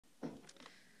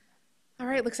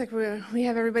right, looks like we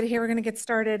have everybody here. We're going to get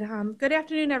started. Good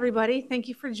afternoon, everybody. Thank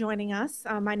you for joining us.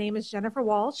 My name is Jennifer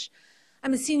Walsh.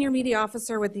 I'm a senior media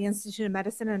officer with the Institute of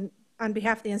Medicine, and on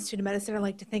behalf of the Institute of Medicine, I'd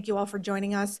like to thank you all for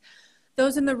joining us,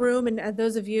 those in the room and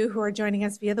those of you who are joining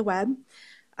us via the web.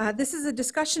 This is a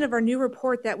discussion of our new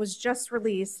report that was just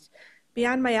released,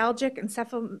 Beyond Myalgic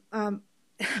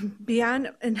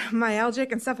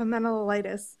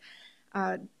Encephalomyelitis,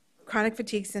 Chronic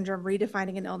Fatigue Syndrome,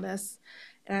 Redefining an Illness.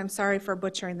 And I'm sorry for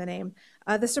butchering the name.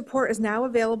 This report is now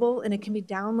available, and it can be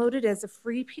downloaded as a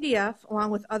free PDF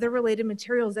along with other related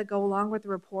materials that go along with the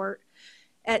report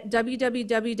at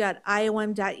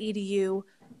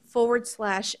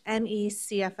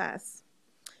www.iom.edu/MECFS.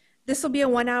 This will be a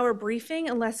 1-hour briefing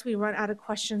unless we run out of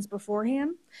questions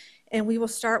beforehand. And we will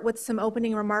start with some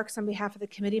opening remarks on behalf of the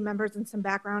committee members and some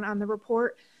background on the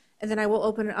report. And then I will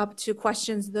open it up to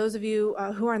questions. Those of you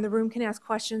who are in the room can ask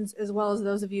questions, as well as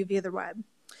those of you via the web.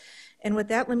 And with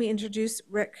that, let me introduce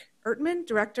Rick Ertman,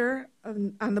 Director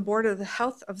on the Board of the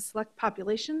Health of Select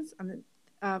Populations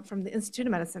from the Institute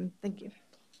of Medicine. Thank you.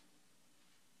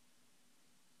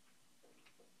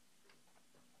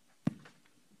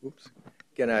 Oops.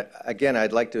 Again,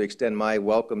 I'd like to extend my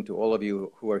welcome to all of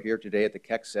you who are here today at the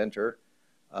Keck Center,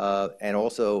 and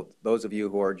also those of you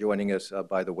who are joining us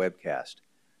by the webcast.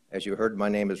 As you heard, my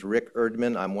name is Rick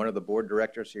Erdman. I'm one of the board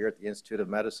directors here at the Institute of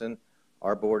Medicine.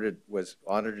 Our board was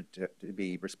honored to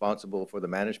be responsible for the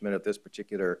management of this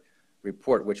particular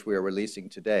report, which we are releasing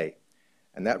today.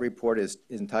 And that report is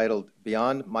entitled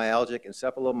Beyond Myalgic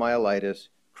Encephalomyelitis,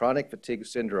 Chronic Fatigue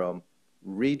Syndrome,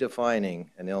 Redefining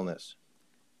an Illness.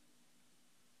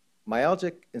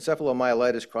 Myalgic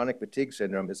encephalomyelitis chronic fatigue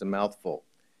syndrome is a mouthful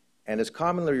and is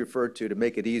commonly referred to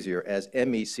make it easier, as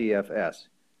MECFS.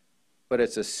 But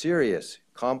it's a serious,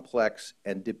 complex,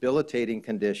 and debilitating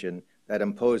condition that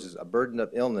imposes a burden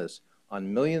of illness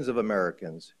on millions of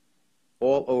Americans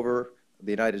all over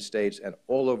the United States and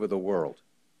all over the world.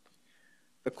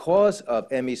 The cause of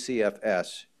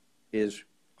MECFS is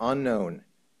unknown,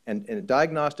 and a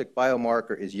diagnostic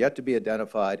biomarker is yet to be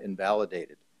identified and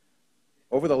validated.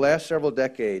 Over the last several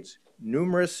decades,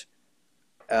 numerous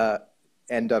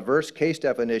and diverse case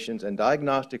definitions and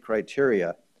diagnostic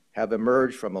criteria have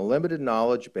emerged from a limited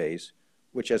knowledge base,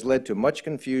 which has led to much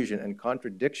confusion and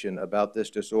contradiction about this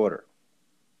disorder.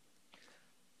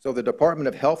 So the Department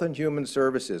of Health and Human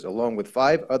Services, along with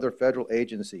 5 other federal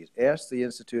agencies, asked the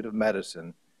Institute of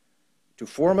Medicine to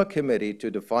form a committee to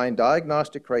define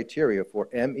diagnostic criteria for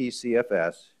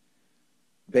MECFS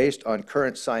based on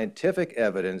current scientific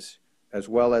evidence as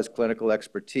well as clinical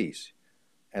expertise,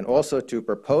 and also to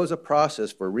propose a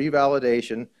process for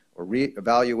revalidation or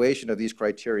re-evaluation of these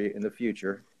criteria in the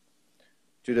future,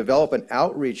 to develop an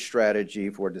outreach strategy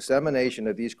for dissemination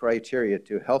of these criteria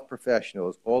to health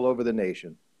professionals all over the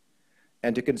nation,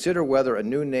 and to consider whether a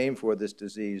new name for this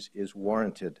disease is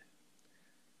warranted.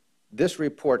 This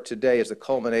report today is the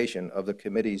culmination of the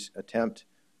committee's attempt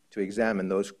to examine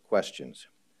those questions.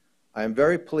 I am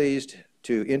very pleased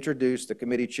to introduce the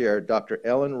committee chair, Dr.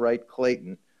 Ellen Wright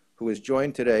Clayton, who is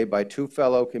joined today by 2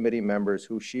 fellow committee members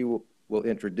who she will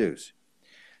introduce.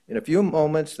 In a few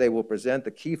moments, they will present the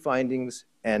key findings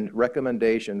and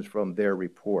recommendations from their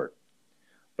report.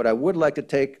 But I would like to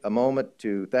take a moment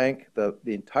to thank the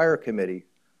entire committee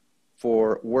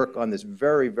for work on this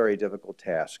very, very difficult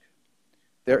task.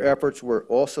 Their efforts were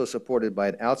also supported by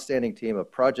an outstanding team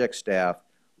of project staff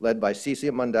led by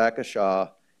Cece Mandaka-Shah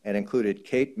and included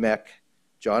Kate Meck,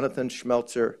 Jonathan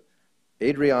Schmelzer,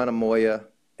 Adriana Moya,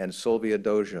 and Sylvia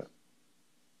Doja.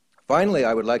 Finally,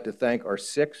 I would like to thank our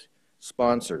 6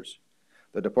 sponsors: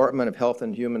 the Department of Health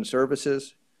and Human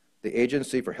Services, the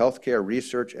Agency for Healthcare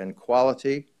Research and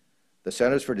Quality, the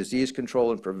Centers for Disease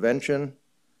Control and Prevention,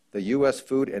 the U.S.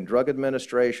 Food and Drug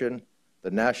Administration,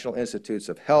 the National Institutes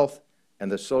of Health,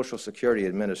 and the Social Security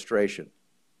Administration.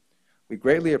 We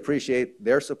greatly appreciate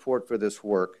their support for this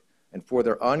work and for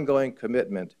their ongoing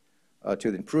commitment to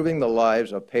improving the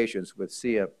lives of patients with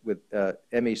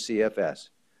MECFS.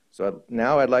 So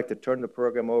now I'd like to turn the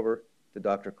program over to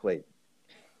Dr. Clayton.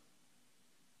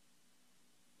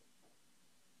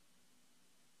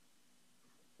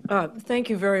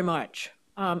 Thank you very much.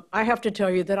 I have to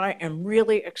tell you that I am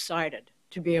really excited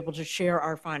to be able to share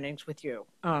our findings with you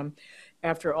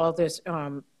after all this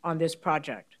on this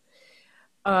project.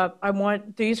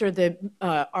 These are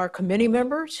our committee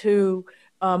members who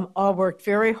all worked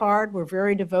very hard, were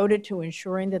very devoted to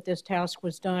ensuring that this task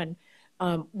was done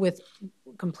with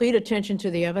complete attention to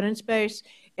the evidence base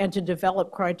and to develop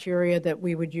criteria that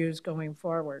we would use going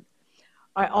forward.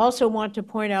 I also want to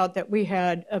point out that we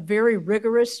had a very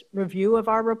rigorous review of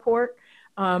our report.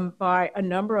 by a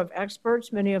number of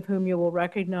experts, many of whom you will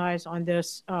recognize on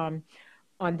this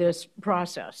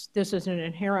process. This is an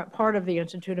inherent part of the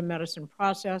Institute of Medicine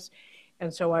process,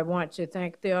 and so I want to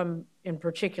thank them in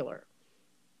particular.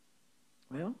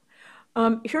 Well,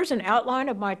 here's an outline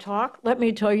of my talk. Let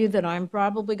me tell you that I'm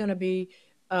probably going to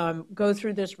go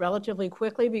through this relatively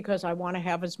quickly because I want to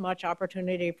have as much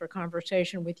opportunity for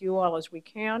conversation with you all as we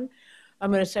can.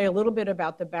 I'm going to say a little bit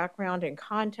about the background and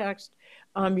context.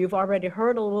 You've already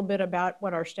heard a little bit about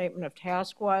what our statement of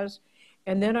task was,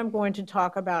 and then I'm going to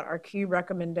talk about our key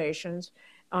recommendations.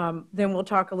 Then we'll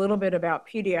talk a little bit about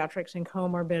pediatrics and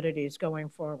comorbidities going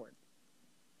forward.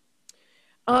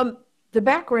 The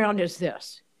background is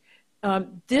this.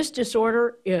 This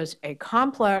disorder is a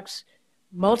complex,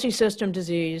 multi-system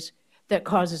disease that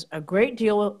causes a great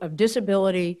deal of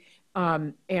disability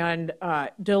and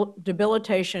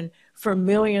debilitation for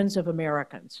millions of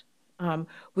Americans.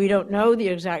 We don't know the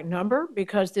exact number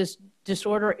because this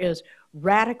disorder is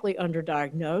radically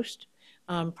underdiagnosed.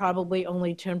 Probably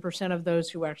only 10% of those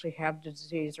who actually have the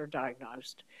disease are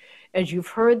diagnosed. As you've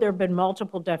heard, there have been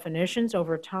multiple definitions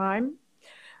over time.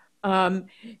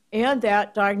 And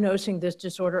that diagnosing this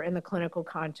disorder in the clinical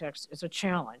context is a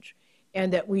challenge.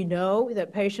 And that we know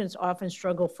that patients often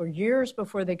struggle for years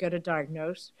before they get a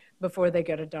diagnosis.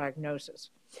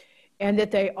 And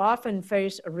that they often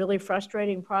face a really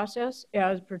frustrating process,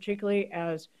 particularly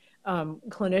as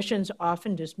clinicians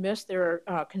often dismiss their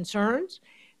concerns.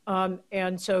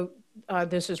 And so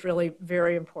this is really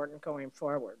very important going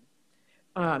forward.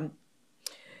 And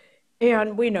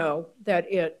we know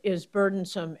that it is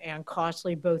burdensome and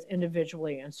costly both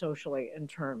individually and socially in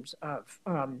terms of,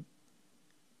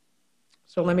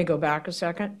 so let me go back a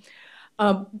second.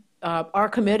 Our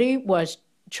committee was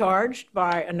charged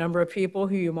by a number of people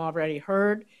who you've already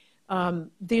heard.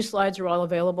 These slides are all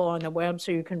available on the web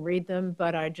so you can read them,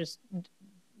 but I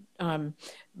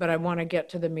want to get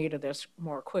to the meat of this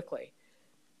more quickly.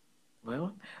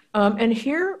 Well, and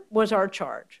here was our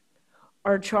charge.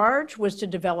 Our charge was to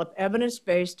develop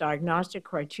evidence-based diagnostic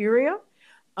criteria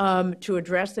to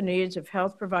address the needs of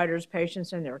health providers,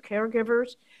 patients, and their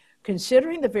caregivers,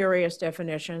 considering the various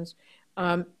definitions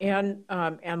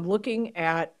and looking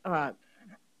at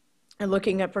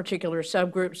particular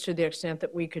subgroups to the extent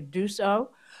that we could do so.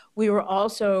 We were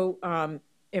also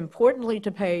importantly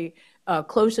to pay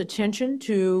close attention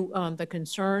to the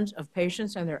concerns of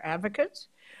patients and their advocates.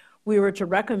 We were to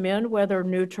recommend whether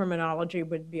new terminology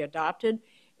would be adopted,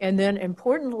 and then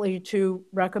importantly to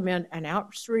recommend an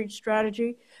outreach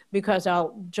strategy, because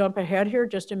I'll jump ahead here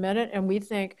just a minute, and we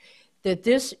think that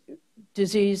this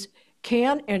disease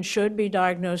can and should be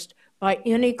diagnosed by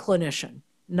any clinician,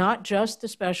 not just the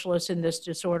specialist in this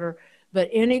disorder,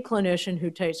 but any clinician who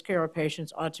takes care of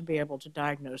patients ought to be able to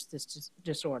diagnose this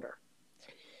disorder.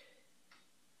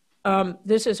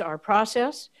 This is our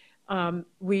process.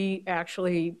 We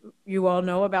actually, you all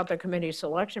know about the committee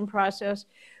selection process.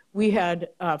 We had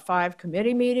 5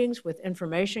 committee meetings with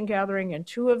information gathering, and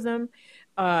 2 of them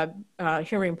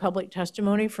hearing public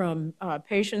testimony from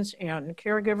patients and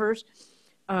caregivers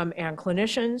and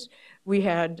clinicians. We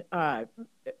had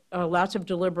lots of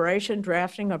deliberation,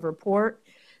 drafting of report.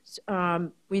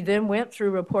 We then went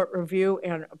through report review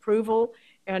and approval,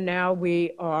 and now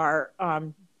we are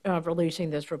releasing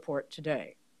this report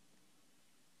today.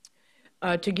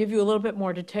 To give you a little bit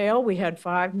more detail, we had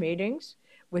 5 meetings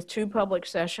with 2 public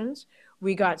sessions.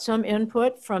 We got some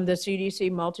input from the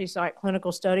CDC multi-site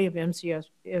clinical study of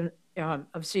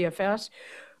CFS.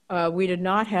 We did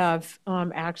not have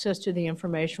access to the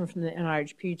information from the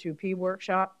NIH P2P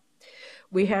workshop.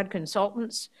 We had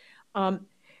consultants.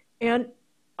 And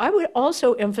I would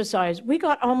also emphasize, we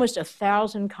got almost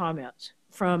 1,000 comments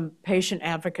from patient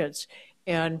advocates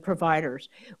and providers.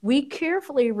 We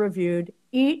carefully reviewed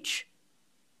each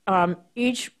comment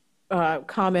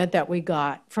that we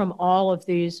got from all of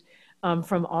these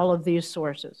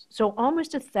sources. So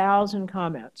almost 1,000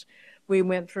 comments we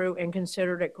went through and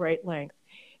considered at great length.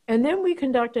 And then we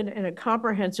conducted a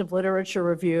comprehensive literature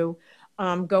review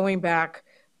going back,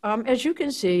 as you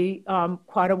can see,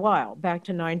 quite a while, back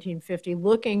to 1950,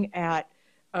 looking at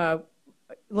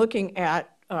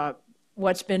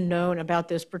what's been known about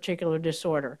this particular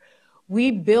disorder.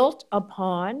 We built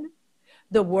upon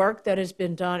the work that has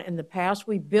been done in the past.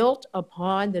 We built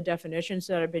upon the definitions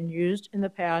that have been used in the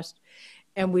past,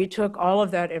 and we took all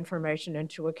of that information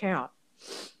into account.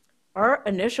 Our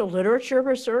initial literature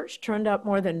research turned up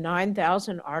more than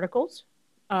 9,000 articles,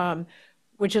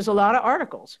 which is a lot of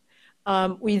articles.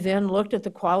 We then looked at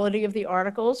the quality of the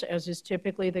articles, as is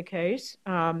typically the case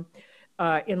in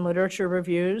literature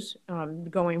reviews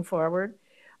going forward.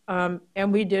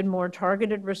 And we did more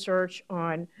targeted research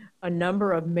on a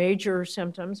number of major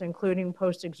symptoms, including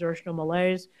post-exertional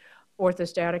malaise,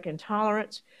 orthostatic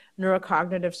intolerance,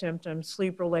 neurocognitive symptoms,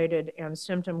 sleep-related, and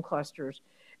symptom clusters,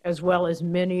 as well as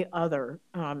many other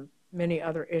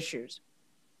issues.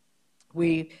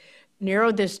 We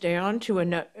narrowed this down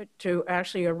to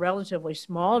actually a relatively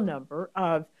small number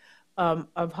of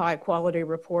high-quality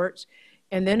reports.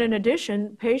 And then in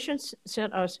addition, patients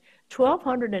sent us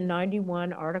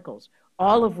 1,291 articles,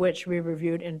 all of which we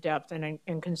reviewed in depth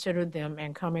and considered them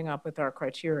and coming up with our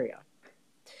criteria.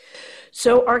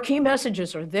 So our key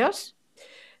messages are that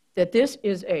this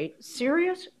is a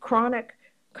serious, chronic,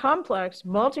 complex,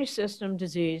 multi-system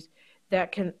disease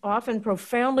that can often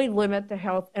profoundly limit the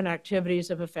health and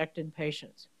activities of affected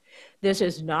patients. This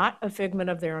is not a figment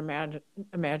of their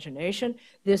imagination.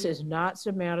 This is not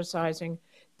somaticizing.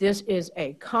 This is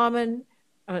a common,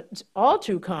 all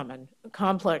too common,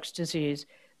 complex disease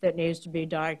that needs to be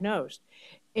diagnosed.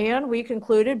 And we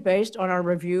concluded, based on our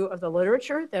review of the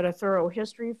literature, that a thorough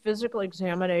history, physical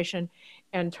examination,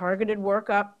 and targeted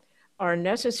workup are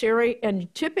necessary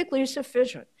and typically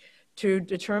sufficient to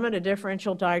determine a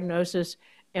differential diagnosis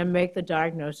and make the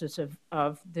diagnosis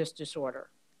of this disorder.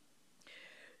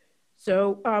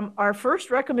 So our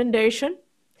first recommendation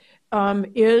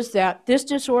is that this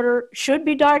disorder should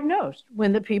be diagnosed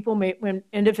when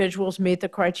individuals meet the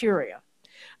criteria.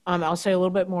 I'll say a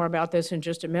little bit more about this in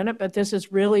just a minute, but this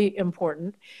is really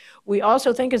important. We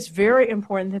also think it's very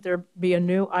important that there be a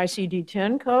new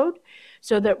ICD-10 code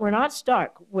so that we're not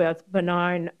stuck with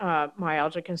benign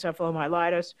myalgic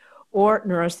encephalomyelitis or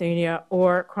neurasthenia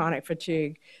or chronic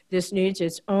fatigue. This needs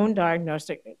its own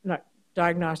diagnostic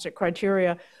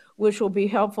criteria, which will be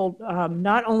helpful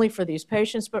not only for these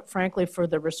patients, but frankly for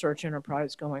the research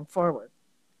enterprise going forward.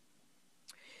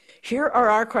 Here are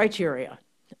our criteria.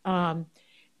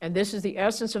 And this is the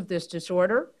essence of this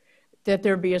disorder, that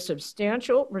there be a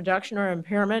substantial reduction or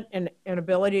impairment in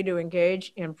ability to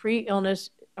engage in pre-illness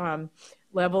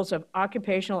levels of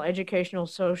occupational, educational,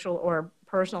 social, or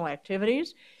personal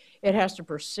activities. It has to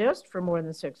persist for more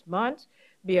than 6 months,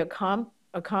 be accompanied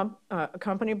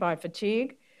by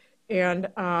fatigue, and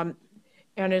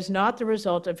is not the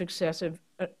result of excessive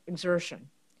exertion.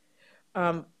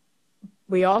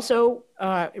 We also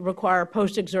require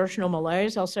post-exertional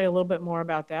malaise. I'll say a little bit more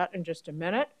about that in just a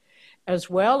minute, as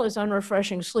well as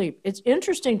unrefreshing sleep. It's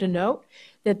interesting to note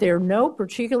that there are no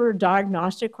particular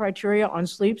diagnostic criteria on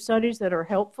sleep studies that are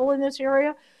helpful in this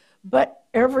area, but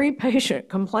every patient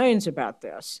complains about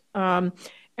this. And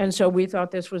so we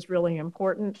thought this was really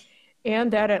important, and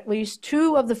that at least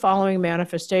one of the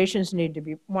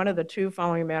two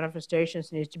following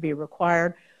manifestations needs to be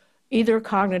required: either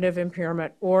cognitive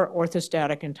impairment or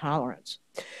orthostatic intolerance.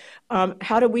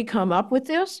 How did we come up with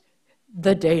this?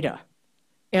 The data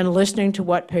and listening to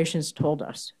what patients told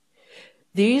us.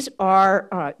 These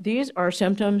are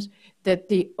symptoms that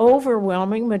the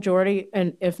overwhelming majority,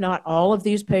 and if not all of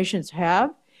these patients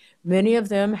have. Many of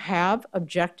them have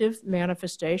objective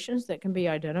manifestations that can be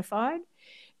identified,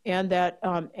 and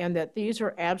that these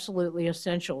are absolutely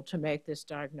essential to make this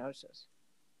diagnosis.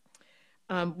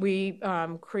 We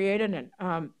created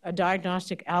a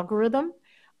diagnostic algorithm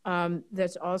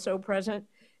that's also present,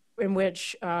 in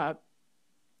which I'm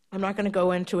not going to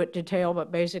go into it in detail,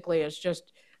 but basically it's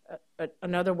just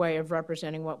another way of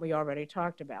representing what we already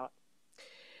talked about.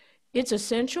 It's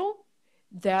essential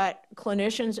that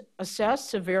clinicians assess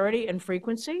severity and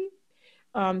frequency.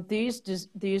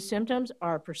 These symptoms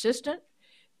are persistent,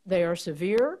 they are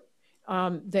severe,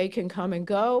 they can come and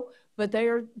go, but they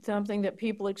are something that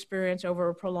people experience over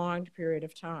a prolonged period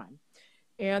of time.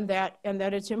 And that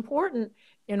it's important,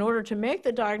 in order to make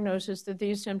the diagnosis, that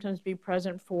these symptoms be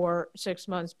present for 6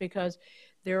 months, because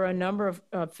there are a number of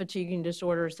fatiguing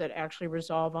disorders that actually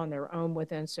resolve on their own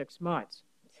within 6 months.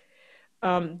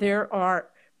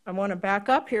 I want to back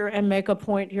up here and make a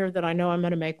point here that I know I'm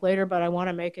going to make later, but I want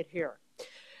to make it here.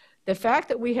 The fact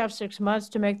that we have 6 months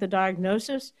to make the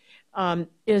diagnosis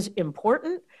is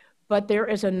important, but there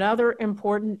is another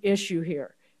important issue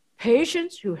here.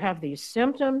 Patients who have these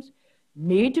symptoms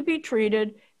need to be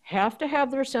treated, have to have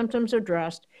their symptoms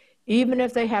addressed, even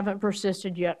if they haven't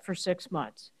persisted yet for 6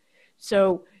 months.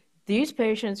 So these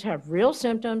patients have real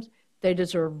symptoms, they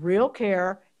deserve real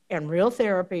care and real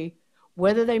therapy,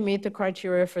 whether they meet the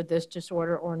criteria for this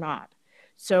disorder or not.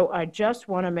 So I just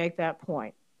want to make that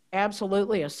point.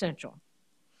 Absolutely essential.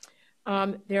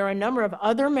 There are a number of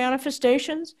other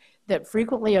manifestations that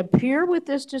frequently appear with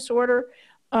this disorder,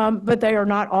 but they are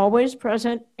not always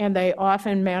present, and they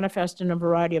often manifest in a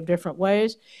variety of different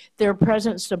ways. Their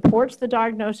presence supports the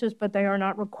diagnosis, but they are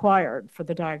not required for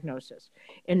the diagnosis,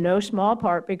 in no small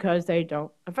part because they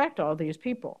don't affect all these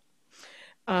people.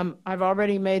 I've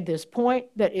already made this point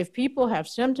that if people have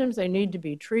symptoms, they need to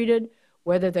be treated,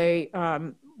 whether they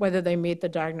meet the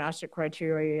diagnostic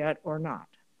criteria yet or not.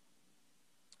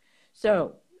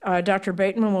 So Dr.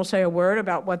 Bateman will say a word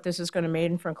about what this is going to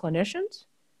mean for clinicians.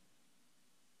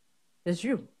 It's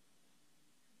you.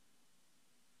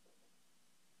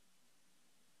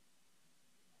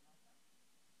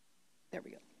 There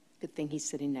we go. Good thing he's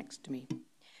sitting next to me.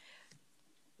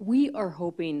 We are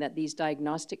hoping that these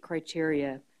diagnostic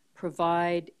criteria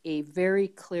provide a very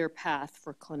clear path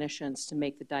for clinicians to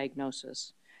make the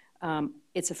diagnosis.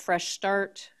 It's a fresh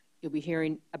start. You'll be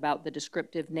hearing about the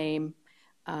descriptive name.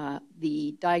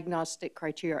 The diagnostic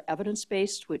criteria are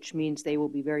evidence-based, which means they will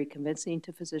be very convincing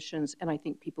to physicians, and I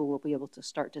think people will be able to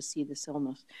start to see this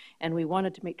illness. And we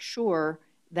wanted to make sure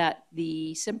that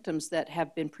the symptoms that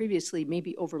have been previously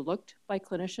maybe overlooked by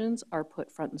clinicians are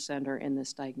put front and center in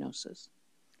this diagnosis.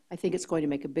 I think it's going to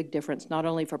make a big difference, not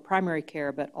only for primary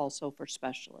care, but also for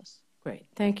specialists. Great,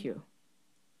 thank you.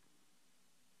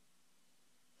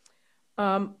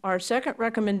 Our second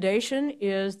recommendation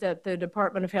is that the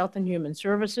Department of Health and Human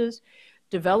Services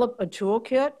develop a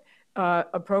toolkit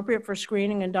appropriate for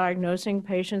screening and diagnosing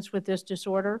patients with this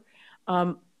disorder.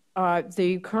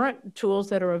 The current tools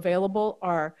that are available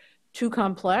are too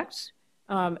complex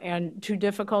and too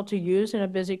difficult to use in a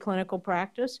busy clinical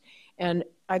practice. And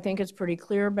I think it's pretty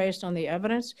clear based on the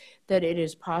evidence that it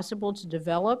is possible to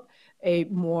develop a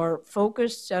more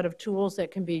focused set of tools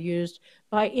that can be used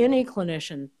by any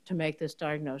clinician to make this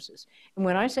diagnosis. And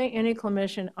when I say any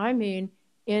clinician, I mean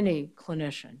any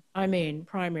clinician. I mean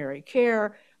primary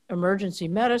care, emergency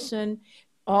medicine,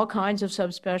 all kinds of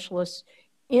subspecialists.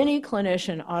 Any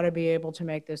clinician ought to be able to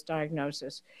make this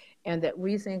diagnosis, and that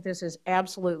we think this is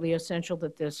absolutely essential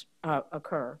that this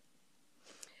occur.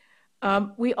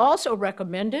 We also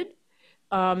recommended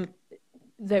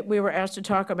that we were asked to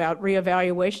talk about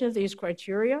reevaluation of these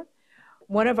criteria.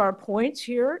 One of our points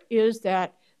here is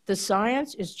that the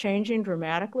science is changing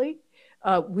dramatically.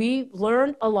 We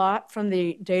learned a lot from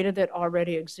the data that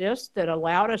already exists that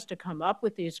allowed us to come up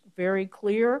with these very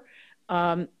clear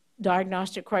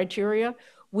diagnostic criteria.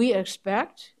 We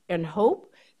expect and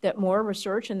hope that more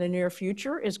research in the near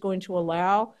future is going to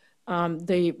allow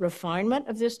the refinement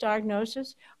of this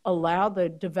diagnosis, allow the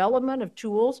development of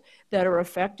tools that are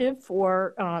effective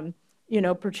for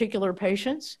particular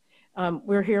patients.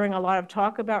 We're hearing a lot of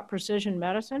talk about precision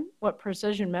medicine. What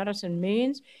precision medicine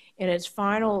means in its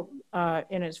final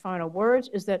words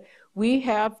is that we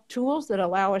have tools that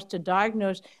allow us to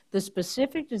diagnose the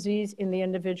specific disease in the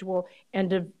individual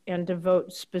and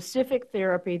devote specific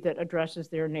therapy that addresses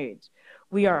their needs.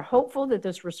 We are hopeful that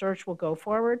this research will go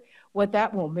forward. What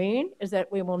that will mean is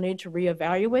that we will need to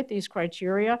reevaluate these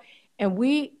criteria, and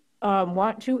we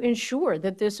want to ensure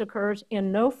that this occurs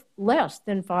in no less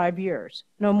than 5 years,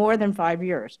 no more than 5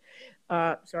 years.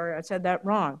 Sorry, I said that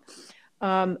wrong.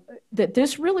 That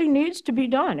this really needs to be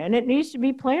done, and it needs to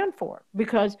be planned for,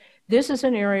 because this is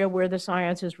an area where the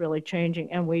science is really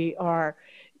changing, and we are,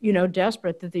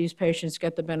 desperate that these patients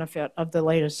get the benefit of the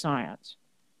latest science.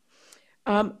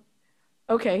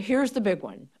 Okay, here's the big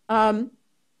one.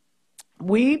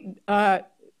 We,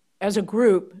 as a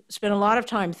group, spent a lot of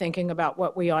time thinking about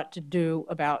what we ought to do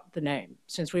about the name,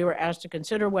 since we were asked to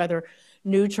consider whether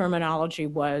new terminology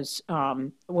was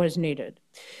needed.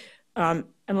 And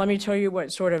let me tell you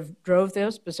what sort of drove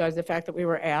this, besides the fact that we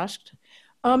were asked.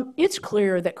 It's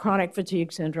clear that chronic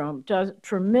fatigue syndrome does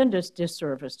tremendous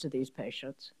disservice to these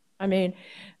patients. I mean,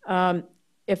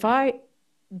 if I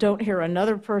don't hear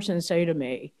another person say to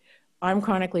me, I'm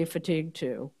chronically fatigued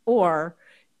too, or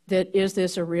that is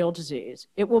this a real disease,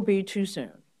 it will be too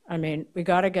soon. I mean, we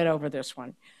got to get over this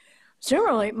one.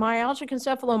 Similarly, myalgic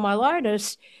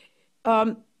encephalomyelitis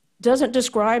doesn't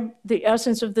describe the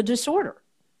essence of the disorder.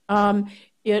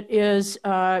 It is,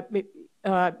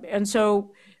 and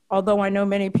so although I know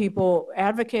many people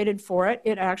advocated for it,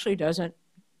 it actually doesn't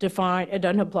apply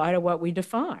to what we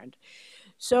defined.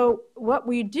 So what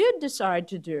we did decide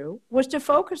to do was to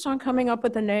focus on coming up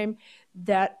with a name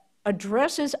that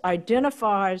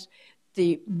identifies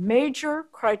the major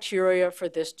criteria for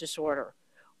this disorder,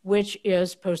 which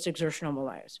is post-exertional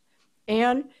malaise.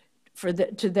 And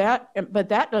but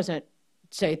that doesn't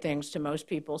say things to most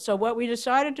people. So what we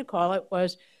decided to call it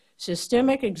was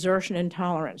systemic exertion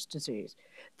intolerance disease.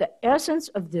 The essence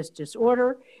of this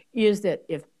disorder is that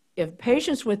if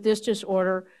patients with this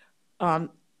disorder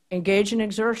engage in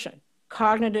exertion,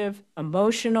 cognitive,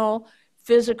 emotional,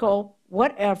 physical,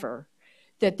 whatever,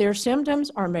 that their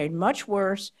symptoms are made much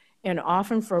worse and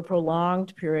often for a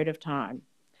prolonged period of time.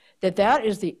 That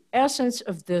is the essence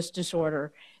of this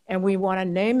disorder, and we want to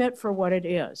name it for what it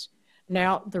is.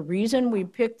 Now, the reason we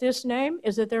picked this name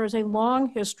is that there is a long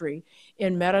history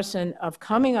in medicine of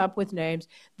coming up with names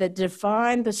that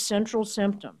define the central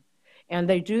symptom. And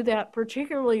they do that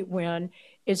particularly when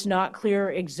it's not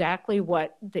clear exactly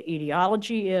what the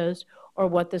etiology is or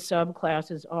what the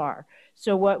subclasses are.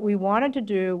 So what we wanted to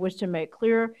do was to make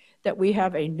clear that we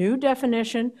have a new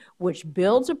definition which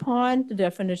builds upon the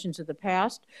definitions of the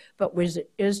past, but which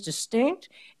is distinct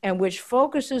and which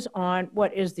focuses on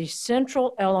what is the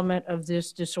central element of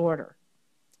this disorder.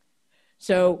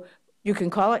 So you can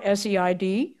call it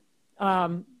SEID.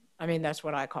 I mean, that's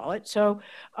what I call it. So,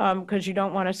 because you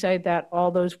don't want to say that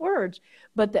all those words,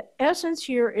 but the essence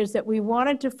here is that we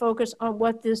wanted to focus on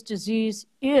what this disease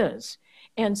is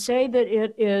and say that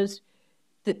it is,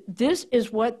 that this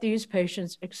is what these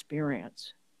patients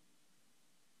experience.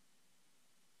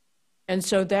 And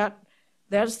so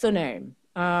that's the name.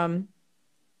 Now,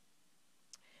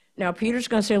 Peter's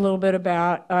going to say a little bit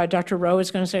about, Dr. Rowe is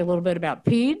going to say a little bit about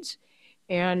PEDS,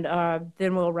 and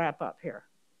then we'll wrap up here.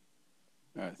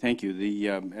 Thank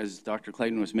you. As Dr.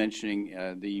 Clayton was mentioning,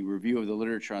 the review of the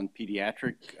literature on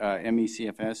pediatric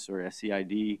ME/CFS or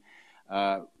SEID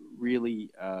really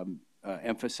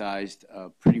emphasized a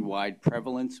pretty wide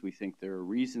prevalence. We think there are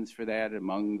reasons for that,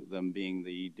 among them being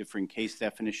the different case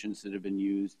definitions that have been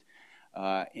used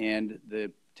and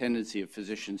the tendency of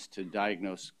physicians to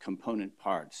diagnose component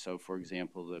parts. So, for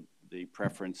example, the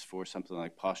preference for something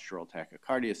like postural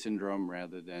tachycardia syndrome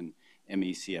rather than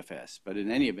ME/CFS. But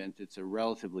in any event, it's a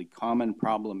relatively common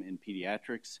problem in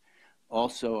pediatrics,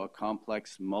 also a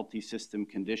complex multi-system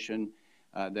condition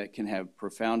that can have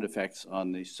profound effects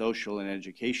on the social and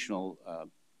educational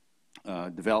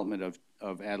development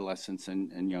of adolescents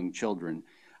and young children.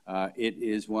 It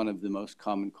is one of the most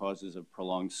common causes of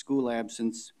prolonged school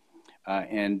absence,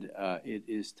 and it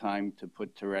is time to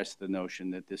put to rest the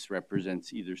notion that this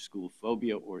represents either school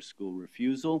phobia or school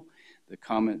refusal.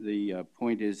 The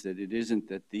point is that it isn't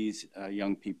that these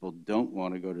young people don't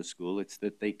want to go to school, it's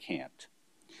that they can't.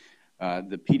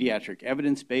 The pediatric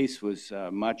evidence base was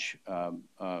much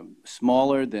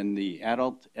smaller than the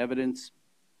adult evidence.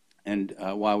 And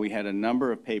while we had a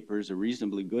number of papers, a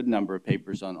reasonably good number of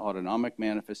papers on autonomic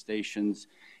manifestations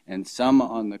and some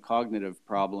on the cognitive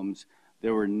problems,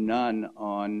 there were none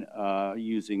on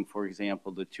using, for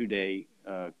example, the 2-day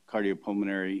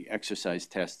cardiopulmonary exercise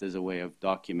test as a way of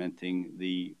documenting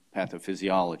the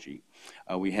pathophysiology.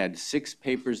 We had 6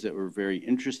 papers that were very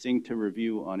interesting to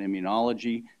review on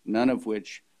immunology, none of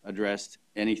which addressed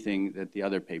anything that the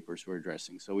other papers were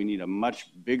addressing. So we need a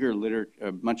much bigger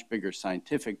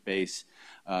scientific base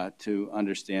to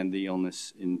understand the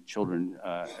illness in children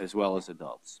as well as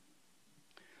adults.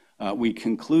 We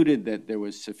concluded that there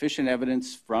was sufficient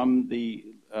evidence from the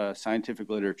scientific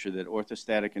literature that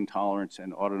orthostatic intolerance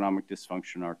and autonomic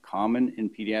dysfunction are common in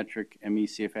pediatric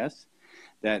ME/CFS,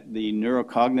 that the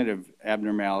neurocognitive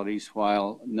abnormalities,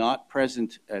 while not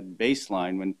present at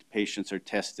baseline when patients are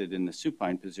tested in the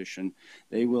supine position,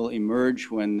 they will emerge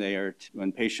when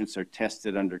patients are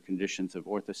tested under conditions of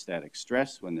orthostatic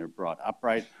stress, when they're brought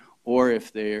upright, or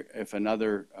if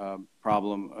another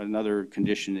another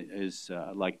condition is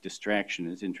like distraction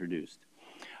is introduced.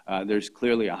 There's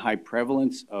clearly a high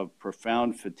prevalence of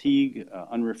profound fatigue,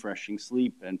 unrefreshing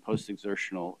sleep, and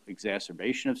post-exertional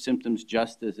exacerbation of symptoms,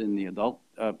 just as in the adult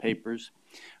papers.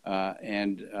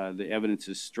 And the evidence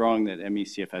is strong that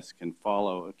ME/CFS can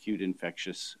follow acute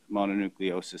infectious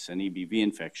mononucleosis and EBV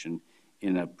infection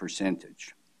in a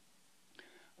percentage.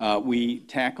 We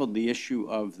tackled the issue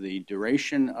of the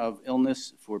duration of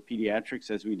illness for pediatrics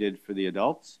as we did for the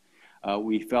adults.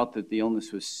 We felt that the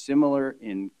illness was similar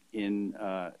in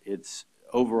its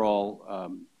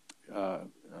overall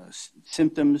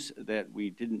symptoms, that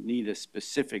we didn't need a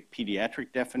specific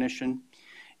pediatric definition,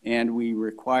 and we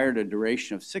required a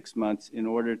duration of 6 months in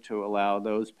order to allow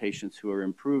those patients who are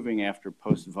improving after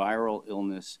post-viral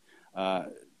illness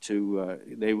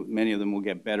many of them will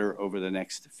get better over the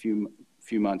next few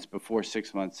months before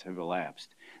 6 months have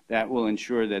elapsed. That will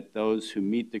ensure that those who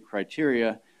meet the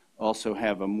criteria also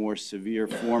have a more severe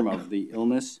form of the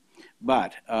illness.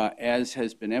 But as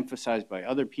has been emphasized by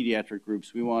other pediatric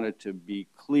groups, we wanted to be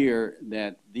clear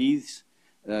that this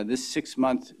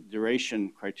 6-month duration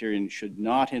criterion should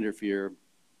not interfere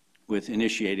with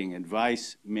initiating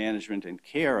advice, management, and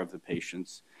care of the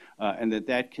patients, and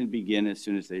that can begin as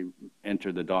soon as they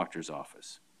enter the doctor's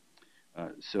office.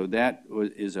 So that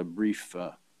is a brief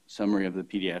summary of the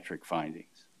pediatric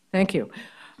findings. Thank you.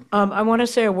 I want to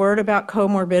say a word about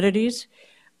comorbidities,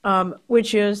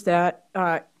 which is that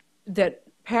that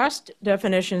past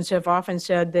definitions have often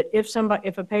said that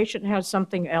if a patient has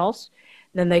something else,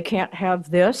 then they can't have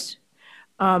this.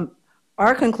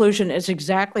 Our conclusion is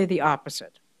exactly the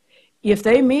opposite. If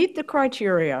they meet the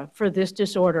criteria for this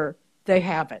disorder, they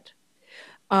have it.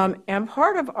 And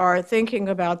part of our thinking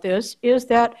about this is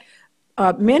that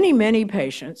many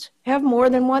patients have more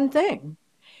than one thing.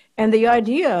 And the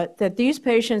idea that these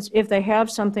patients, if they have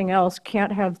something else,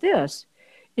 can't have this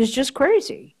is just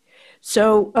crazy.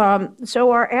 So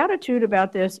our attitude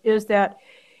about this is that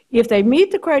if they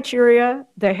meet the criteria,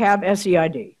 they have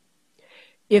SEID.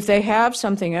 If they have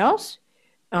something else,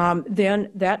 then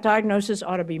that diagnosis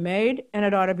ought to be made and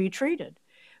it ought to be treated.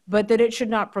 But that it should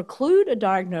not preclude a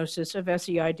diagnosis of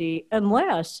SEID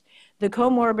unless the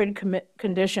comorbid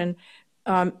condition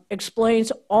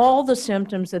explains all the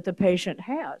symptoms that the patient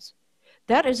has.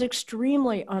 That is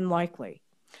extremely unlikely.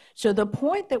 So the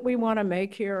point that we want to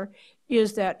make here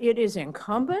is that it is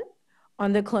incumbent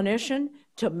on the clinician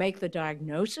to make the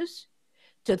diagnosis,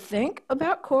 to think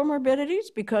about comorbidities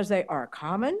because they are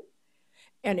common,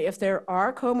 and if there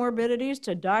are comorbidities,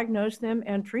 to diagnose them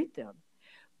and treat them,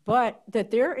 but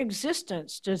that their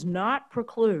existence does not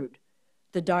preclude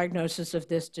the diagnosis of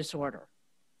this disorder.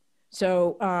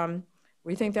 So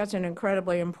we think that's an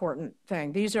incredibly important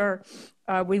thing. These are,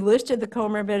 we listed the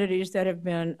comorbidities that have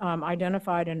been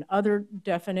identified in other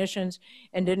definitions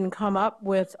and didn't come up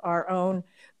with our own,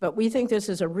 but we think this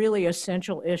is a really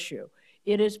essential issue.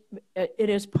 It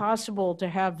is possible to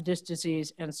have this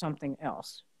disease and something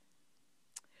else.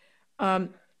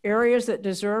 Areas that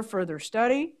deserve further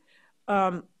study.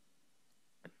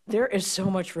 There is so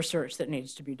much research that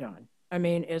needs to be done. I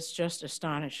mean, it's just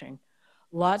astonishing.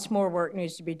 Lots more work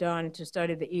needs to be done to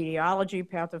study the etiology,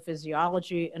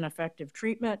 pathophysiology, and effective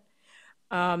treatment.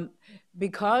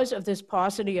 Because of this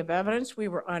paucity of evidence, we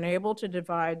were unable to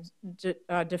define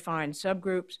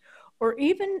subgroups or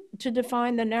even to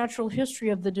define the natural history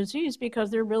of the disease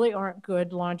because there really aren't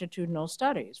good longitudinal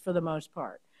studies for the most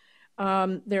part.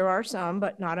 There are some,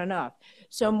 but not enough.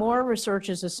 So more research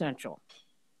is essential.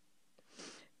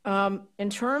 In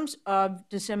terms of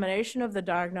dissemination of the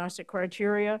diagnostic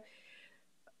criteria,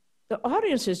 the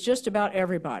audience is just about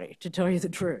everybody, to tell you the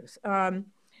truth.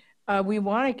 We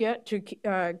want to get to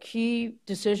key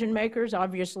decision makers,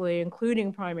 obviously,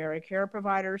 including primary care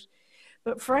providers,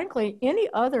 but frankly, any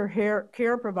other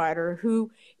care provider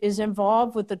who is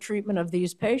involved with the treatment of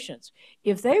these patients.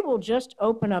 If they will just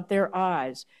open up their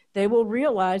eyes, they will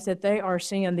realize that they are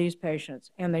seeing these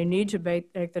patients and they need to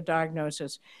make the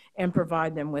diagnosis and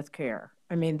provide them with care.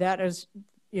 I mean, that is,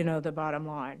 the bottom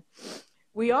line.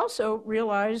 We also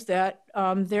realize that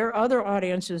there are other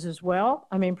audiences as well.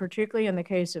 I mean, particularly in the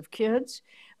case of kids,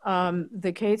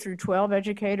 the K through 12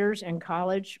 educators and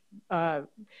college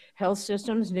health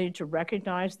systems need to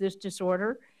recognize this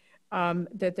disorder.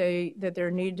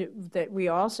 That we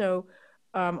also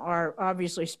are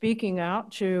obviously speaking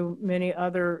out to many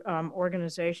other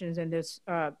organizations in this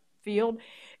field.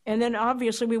 And then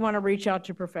obviously we want to reach out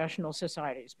to professional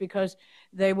societies because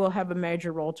they will have a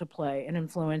major role to play in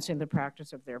influencing the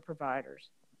practice of their providers.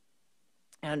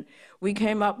 And we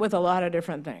came up with a lot of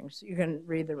different things. You can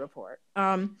read the report.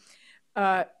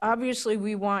 Obviously,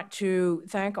 we want to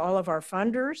thank all of our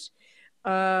funders.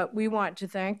 We want to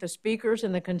thank the speakers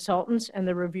and the consultants and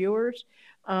the reviewers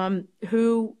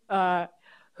who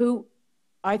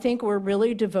I think were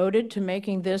really devoted to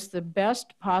making this the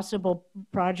best possible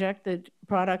product that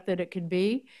it could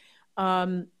be.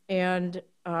 And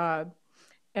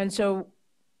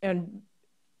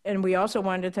we also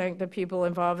wanted to thank the people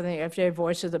involved in the FDA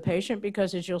Voice of the Patient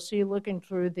because, as you'll see, looking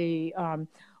through the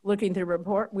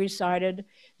report, we cited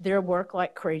their work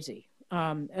like crazy,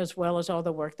 as well as all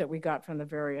the work that we got from the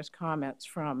various comments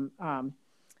from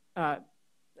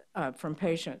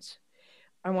patients.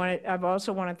 I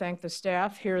also want to thank the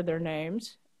staff, hear their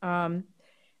names, and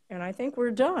I think we're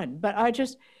done. But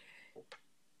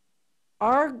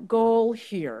our goal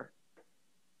here,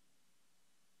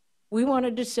 we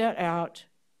wanted to set out.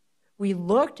 We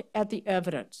looked at the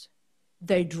evidence.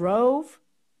 They drove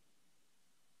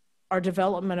our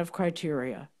development of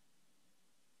criteria.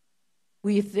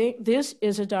 We think this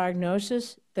is a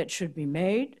diagnosis that should be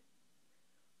made.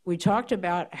 We talked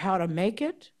about how to make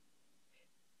it.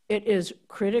 It is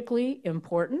critically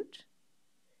important,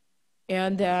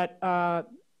 and that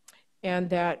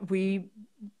we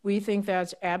think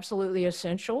that's absolutely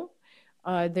essential.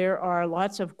 There are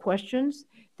lots of questions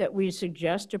that we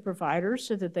suggest to providers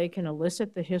so that they can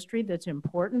elicit the history that's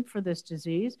important for this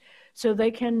disease so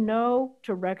they can know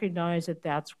to recognize that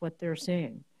that's what they're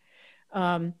seeing.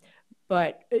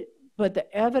 But the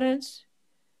evidence,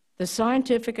 the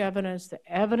scientific evidence, the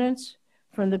evidence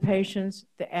from the patients,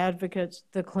 the advocates,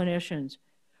 the clinicians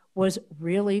was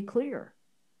really clear.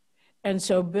 And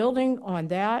so building on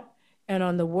that and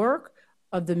on the work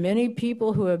of the many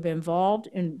people who have been involved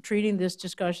in treating this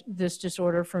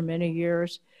disorder for many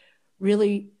years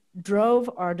really drove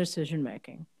our decision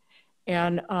making.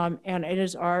 And it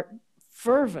is our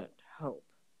fervent hope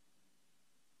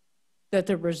that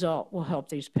the result will help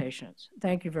these patients.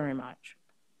 Thank you very much.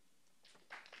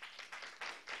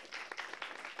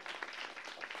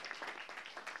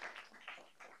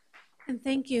 And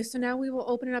thank you. So now we will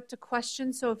open it up to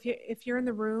questions. So if you're in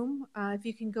the room, if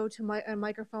you can go to a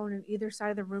microphone on either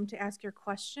side of the room to ask your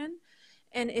question.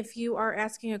 And if you are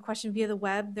asking a question via the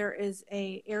web, there is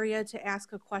an area to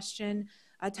ask a question.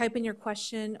 Type in your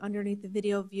question underneath the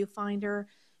video viewfinder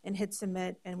and hit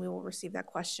submit, and we will receive that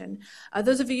question.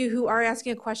 Those of you who are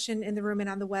asking a question in the room and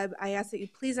on the web, I ask that you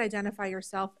please identify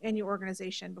yourself and your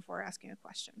organization before asking a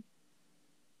question.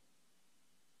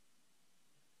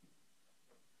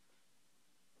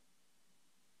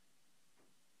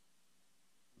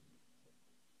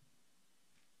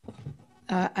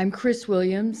 I'm Chris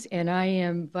Williams, and I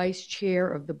am Vice Chair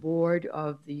of the Board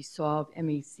of the Solve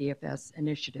ME/CFS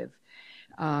initiative.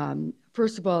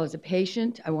 First of all, as a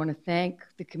patient, I want to thank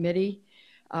the committee.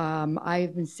 I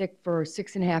have been sick for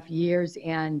 6.5 years,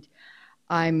 and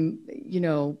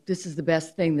this is the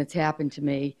best thing that's happened to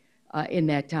me in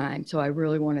that time. So I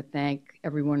really want to thank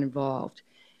everyone involved.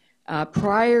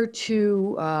 Prior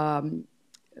to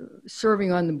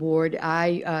serving on the board,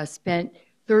 I spent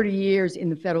 30 years in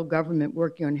the federal government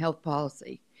working on health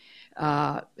policy.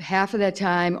 Half of that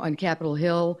time on Capitol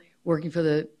Hill working for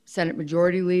the Senate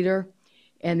Majority Leader,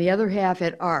 and the other half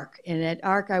at AHRQ. And at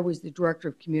AHRQ, I was the Director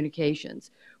of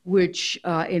Communications, which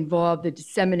involved the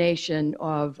dissemination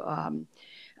of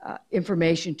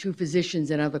information to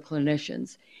physicians and other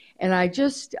clinicians. And I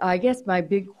guess my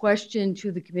big question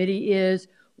to the committee is,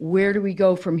 where do we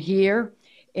go from here?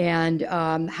 And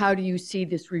how do you see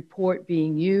this report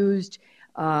being used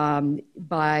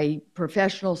by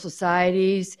professional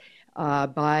societies,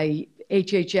 by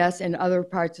HHS and other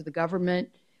parts of the government,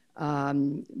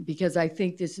 because I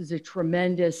think this is a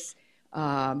tremendous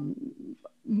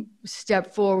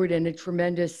step forward and a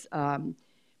tremendous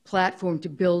platform to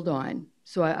build on.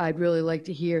 So I'd really like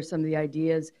to hear some of the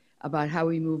ideas about how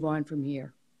we move on from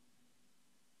here.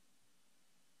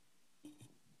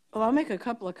 Well, I'll make a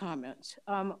couple of comments.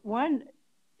 One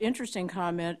interesting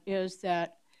comment is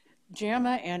that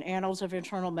JAMA and Annals of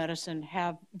Internal Medicine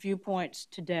have viewpoints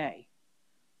today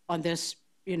on this,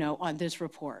 on this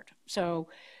report. So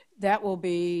that will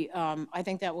be, I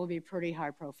think that will be pretty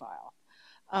high profile.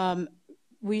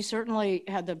 We certainly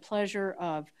had the pleasure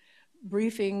of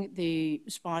briefing the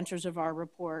sponsors of our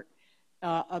report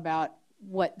about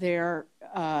what their,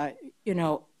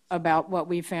 about what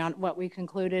we found, what we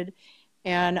concluded.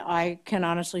 And I can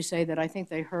honestly say that I think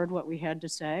they heard what we had to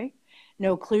say.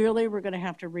 No, clearly we're going to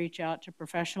have to reach out to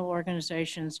professional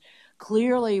organizations.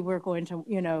 Clearly we're going to,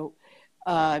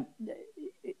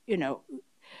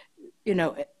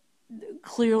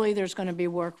 clearly there's going to be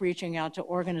work reaching out to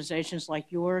organizations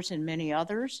like yours and many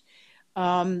others.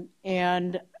 And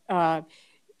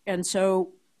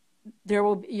so there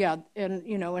will be,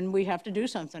 and we have to do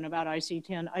something about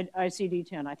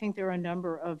ICD-10. I think there are a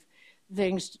number of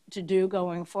things to do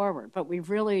going forward, but we've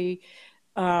really,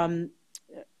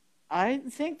 I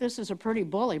think this is a pretty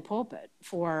bully pulpit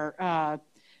for,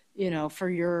 for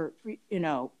your,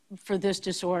 for this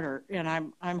disorder,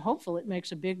 and I'm hopeful it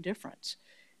makes a big difference.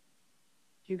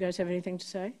 Do you guys have anything to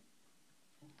say?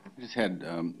 I just had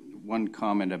one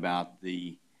comment about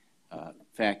the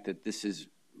fact that this is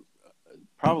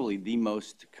probably the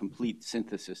most complete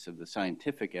synthesis of the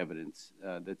scientific evidence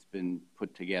that's been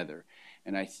put together.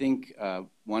 And I think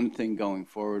one thing going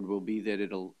forward will be that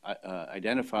it'll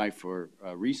identify for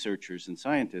researchers and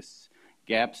scientists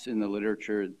gaps in the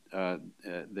literature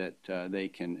that they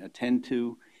can attend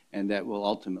to, and that will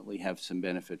ultimately have some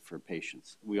benefit for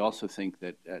patients. We also think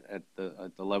that at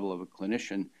the level of a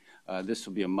clinician, this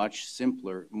will be a much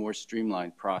simpler, more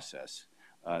streamlined process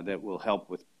that will help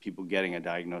with people getting a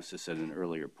diagnosis at an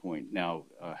earlier point. Now,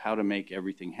 how to make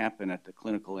everything happen at the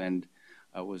clinical end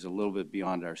was a little bit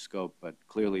beyond our scope, but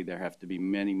clearly there have to be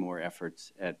many more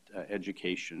efforts at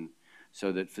education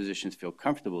so that physicians feel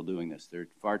comfortable doing this. There are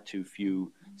far too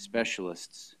few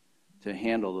specialists to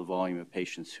handle the volume of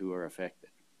patients who are affected.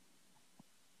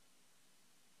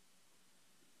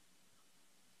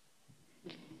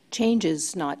 Change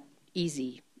is not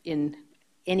easy in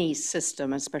any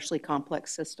system, especially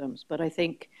complex systems, but I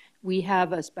think we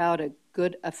have about as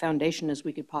good a foundation as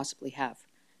we could possibly have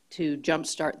to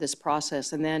jumpstart this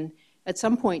process. And then at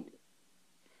some point,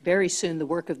 very soon, the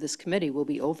work of this committee will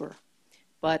be over.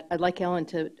 But I'd like Ellen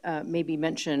to maybe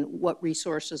mention what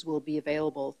resources will be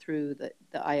available through the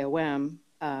IOM,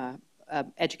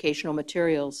 educational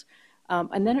materials.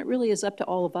 And then it really is up to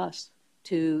all of us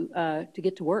to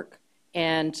get to work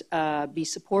and be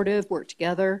supportive, work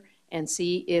together, and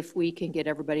see if we can get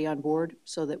everybody on board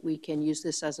so that we can use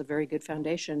this as a very good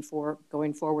foundation for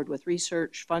going forward with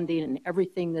research, funding, and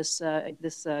everything this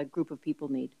group of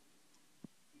people need.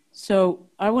 So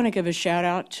I want to give a shout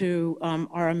out to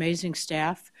our amazing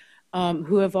staff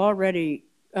who have already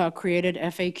created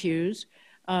FAQs,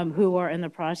 who are in the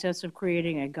process of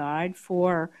creating a guide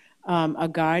for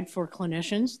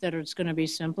clinicians that is going to be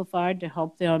simplified to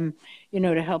help them,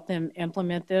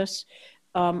 implement this.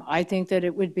 I think that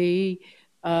it would be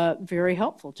very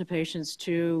helpful to patients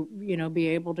to, be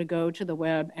able to go to the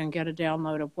web and get a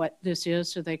download of what this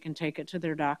is so they can take it to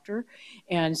their doctor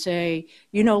and say,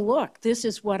 look, this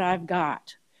is what I've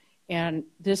got. And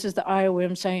this is the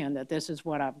IOM saying that this is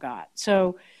what I've got.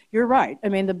 So you're right. I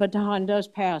mean, the baton does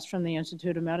pass from the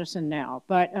Institute of Medicine now,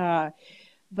 but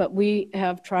we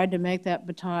have tried to make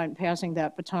passing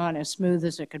that baton as smooth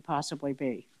as it could possibly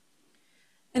be.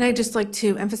 And I'd just like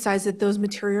to emphasize that those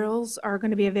materials are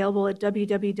going to be available at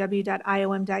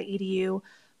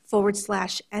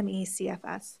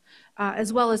www.iom.edu/MECFS,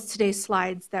 as well as today's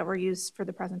slides that were used for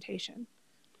the presentation.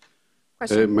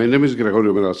 Question? My name is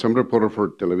Gregorio Meraz. I'm a reporter for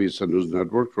Televisa News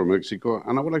Network from Mexico.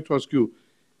 And I would like to ask you,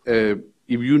 if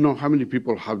you know how many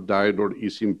people have died or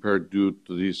is impaired due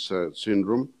to this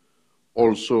syndrome.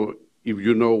 Also, if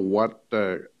you know what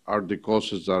are the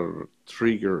causes that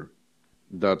trigger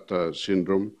that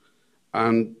syndrome,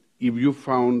 and if you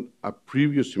found a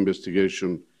previous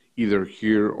investigation, either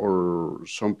here or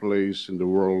someplace in the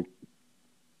world,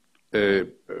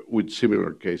 with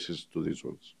similar cases to these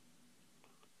ones.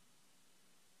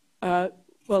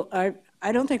 Well, I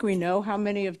don't think we know how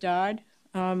many have died.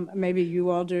 Maybe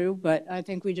you all do, but I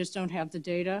think we just don't have the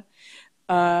data.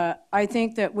 I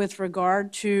think that with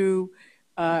regard to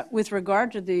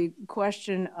the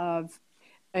question of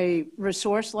a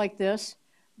resource like this,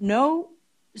 no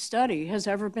study has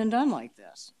ever been done like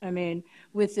this. I mean,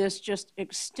 with this just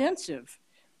extensive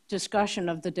discussion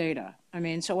of the data. I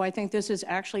mean, so I think this is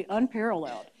actually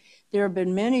unparalleled. There have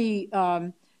been many,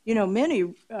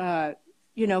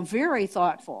 very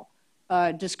thoughtful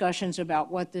discussions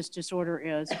about what this disorder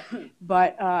is,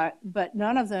 but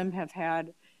none of them have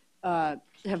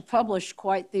published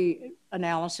quite the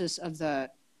analysis of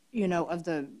the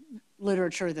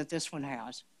literature that this one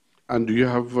has. And do you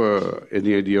have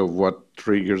any idea of what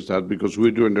triggers that? Because we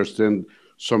do understand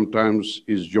sometimes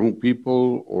is young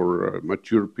people or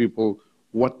mature people.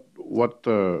 What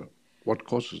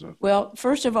causes that? Well,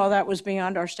 first of all, that was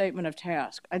beyond our statement of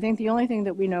task. I think the only thing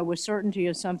that we know with certainty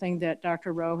is something that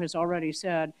Dr. Rowe has already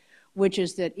said, which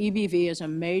is that EBV is a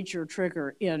major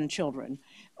trigger in children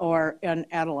or in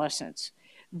adolescents.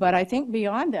 But I think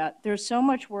beyond that, there's so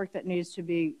much work that needs to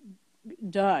be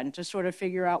done to sort of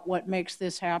figure out what makes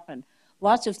this happen.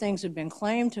 Lots of things have been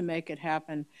claimed to make it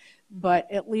happen, but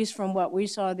at least from what we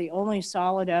saw, the only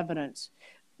solid evidence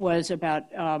was about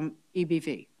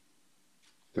EBV.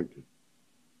 Thank you.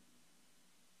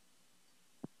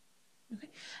 Okay,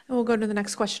 and we'll go to the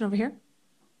next question over here.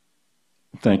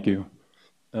 Thank you.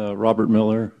 Robert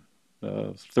Miller,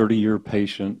 30-year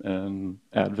patient and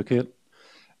advocate,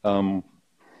 in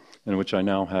which I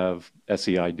now have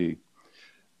SEID.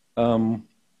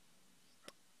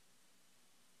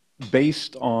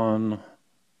 Based on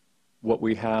what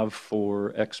we have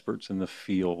for experts in the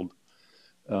field,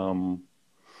 and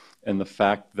the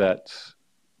fact that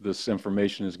this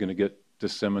information is going to get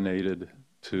disseminated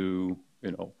to,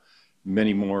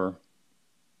 many more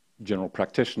general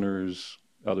practitioners,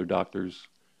 other doctors,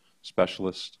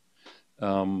 specialists,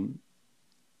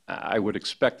 I would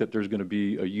expect that there's going to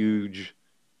be a huge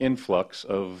influx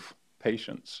of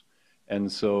patients.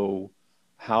 And so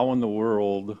how in the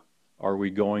world are we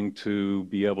going to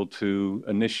be able to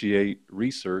initiate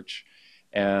research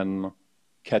and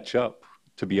catch up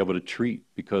to be able to treat,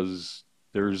 because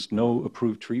there's no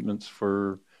approved treatments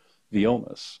for the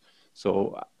illness?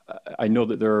 So I know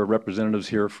that there are representatives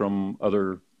here from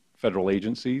other federal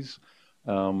agencies.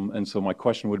 And so my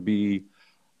question would be,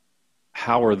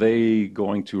 how are they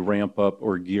going to ramp up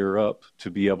or gear up to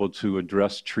be able to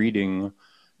address treating,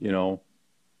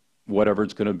 whatever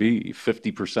it's going to be,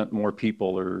 50% more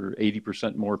people or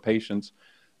 80% more patients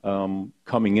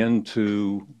coming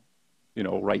into,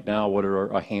 right now, what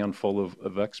are a handful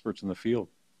of experts in the field?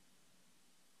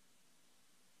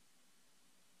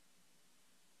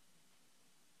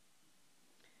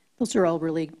 Those are all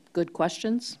really good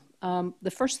questions. The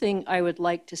first thing I would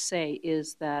like to say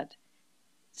is that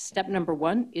step number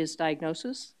one is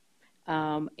diagnosis.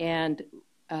 As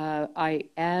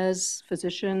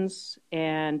physicians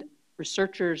and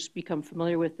researchers become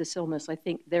familiar with this illness, I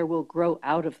think there will grow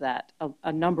out of that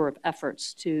a number of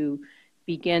efforts to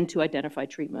begin to identify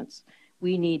treatments.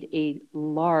 We need a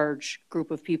large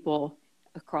group of people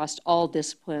across all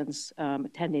disciplines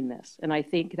attending this, and I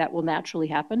think that will naturally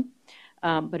happen,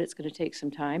 but it's going to take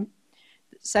some time.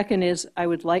 Second is, I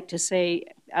would like to say,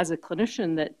 as a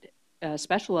clinician that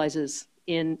specializes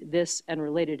in this and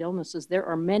related illnesses, there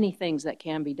are many things that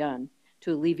can be done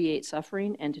to alleviate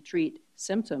suffering and to treat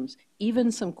symptoms, even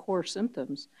some core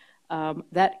symptoms,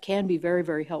 that can be very,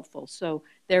 very helpful. So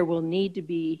there will need to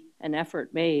be an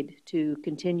effort made to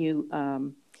continue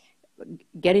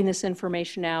getting this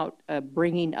information out,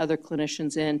 bringing other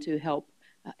clinicians in to help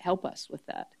us with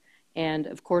that. And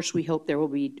of course, we hope there will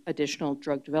be additional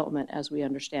drug development as we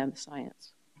understand the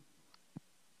science.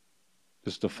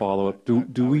 Just to follow up,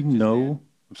 do we know?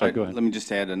 I'm sorry, go ahead. Let me just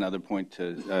add another point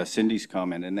to Cindy's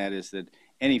comment, and that is that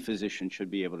any physician should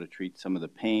be able to treat some of the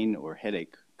pain or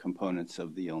headache components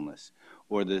of the illness,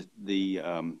 or the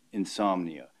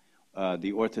insomnia.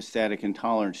 The orthostatic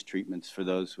intolerance treatments for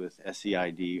those with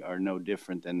SEID are no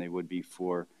different than they would be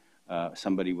for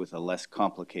somebody with a less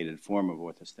complicated form of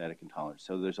orthostatic intolerance.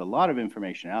 So there's a lot of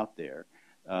information out there,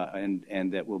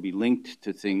 and that will be linked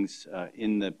to things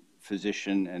in the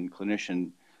physician and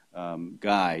clinician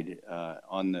guide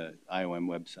on the IOM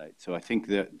website. So I think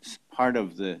that part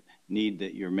of the need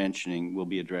that you're mentioning will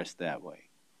be addressed that way.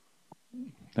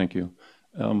 Thank you.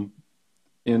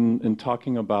 In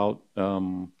talking about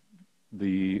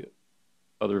the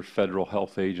other federal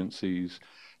health agencies,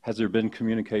 has there been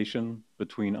communication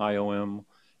between IOM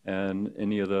and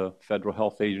any of the federal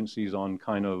health agencies on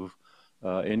kind of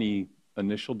any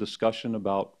initial discussion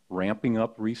about ramping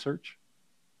up research?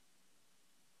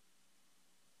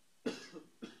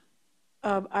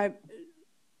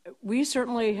 We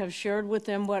certainly have shared with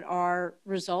them what our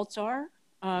results are,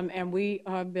 and we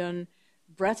have been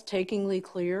breathtakingly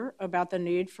clear about the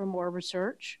need for more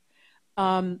research.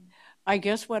 I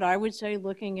guess what I would say,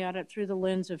 looking at it through the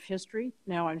lens of history,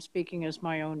 now I'm speaking as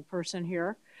my own person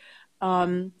here,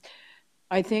 I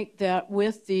think that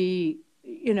with the,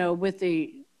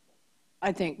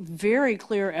 I think, very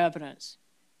clear evidence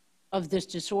of this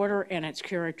disorder and its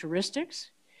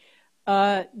characteristics,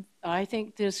 I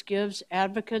think this gives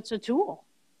advocates a tool,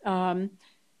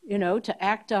 to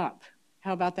act up.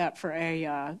 How about that for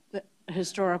a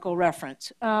historical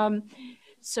reference?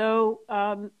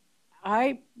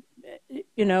 I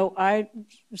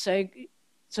say,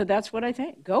 so that's what I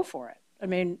think. Go for it. I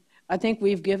mean, I think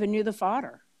we've given you the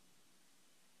fodder.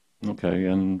 Okay,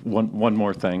 and one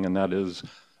more thing, and that is,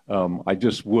 I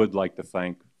just would like to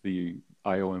thank the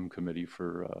IOM committee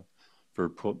for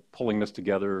pulling this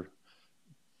together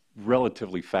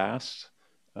relatively fast.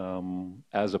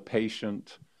 As a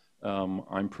patient,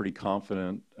 I'm pretty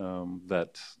confident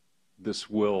that this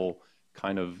will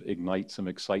kind of ignite some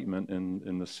excitement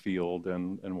in this field,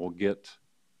 and we'll get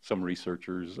some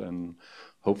researchers and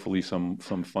hopefully some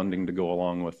funding to go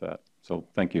along with that. So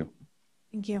thank you.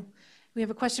 Thank you. We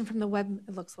have a question from the web,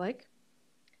 it looks like.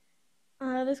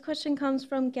 This question comes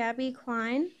from Gabby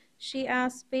Klein. She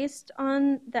asks, based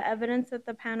on the evidence that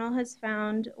the panel has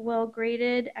found, will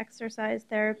graded exercise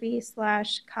therapy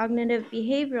 / cognitive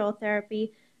behavioral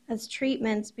therapy as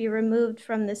treatments be removed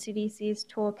from the CDC's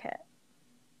toolkit?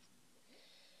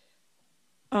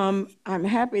 I'm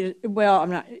happy to, I'm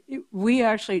not,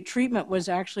 treatment was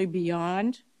actually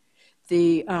beyond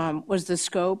was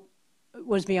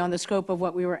beyond the scope of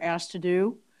what we were asked to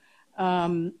do.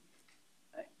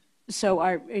 So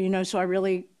I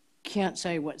really can't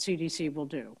say what CDC will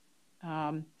do.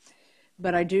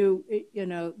 But I do,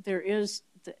 there is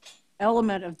the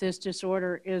element of this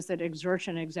disorder is that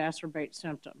exertion exacerbates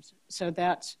symptoms. So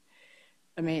that's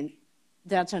an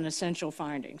essential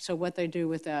finding. So what they do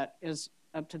with that is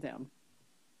up to them.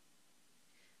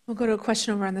 We'll go to a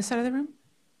question over on this side of the room.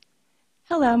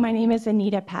 Hello, my name is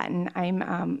Anita Patton.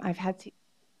 I've had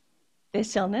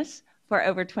this illness for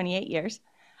over 28 years,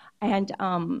 and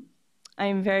I'm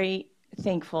very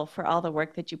thankful for all the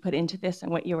work that you put into this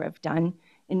and what you have done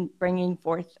in bringing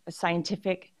forth a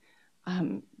scientific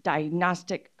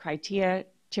diagnostic criteria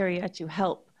to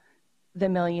help the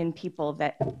million people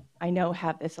that I know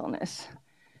have this illness.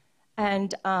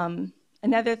 And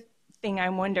another thing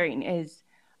I'm wondering is,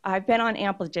 I've been on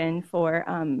Ampligen for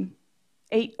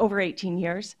over 18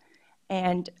 years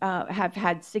and have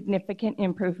had significant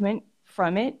improvement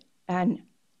from it. And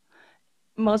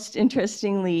most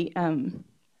interestingly,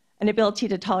 an ability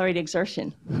to tolerate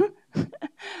exertion.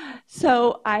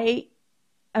 So I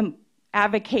am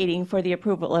advocating for the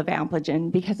approval of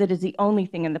Ampligen because it is the only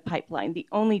thing in the pipeline, the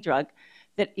only drug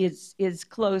that is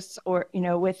close or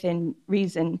within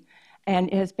reason, and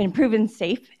it has been proven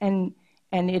safe, and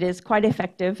it is quite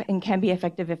effective and can be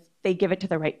effective if they give it to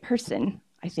the right person,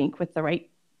 I think, with the right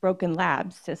broken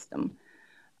lab system.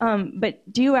 But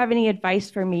do you have any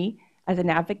advice for me as an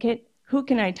advocate? Who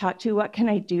can I talk to? What can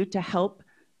I do to help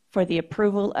for the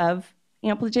approval of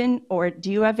Ampligen? Or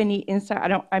do you have any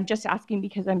insight? I'm just asking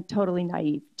because I'm totally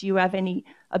naive. Do you have any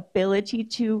ability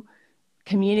to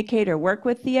communicate or work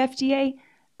with the FDA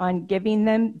on giving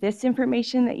them this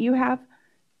information that you have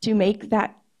to make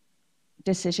that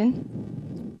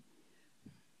decision?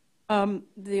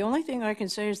 The only thing I can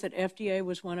say is that FDA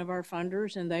was one of our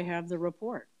funders and they have the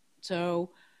report.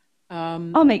 So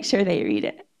I'll make sure they read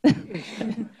it.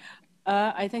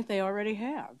 I think they already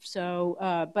have. So,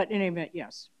 but in any event,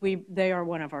 yes, they are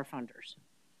one of our funders.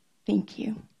 Thank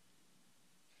you.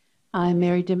 I'm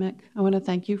Mary Dimmick. I want to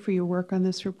thank you for your work on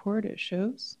this report. It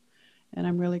shows, and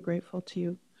I'm really grateful to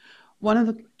you. One of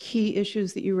the key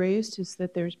issues that you raised is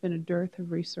that there's been a dearth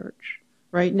of research.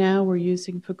 Right now, we're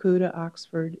using Fukuda,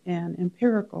 Oxford, and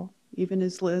empirical, even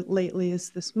as lately as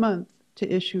this month,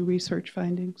 to issue research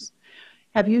findings.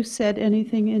 Have you said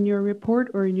anything in your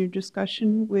report or in your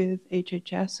discussion with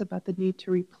HHS about the need to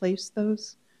replace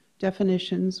those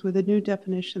definitions with a new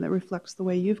definition that reflects the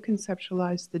way you've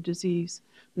conceptualized the disease,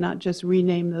 not just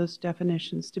rename those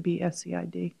definitions to be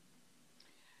SCID?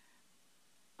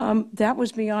 That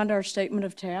was beyond our statement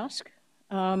of task.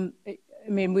 I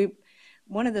mean,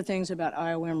 one of the things about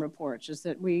IOM reports is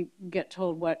that we get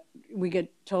told what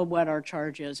our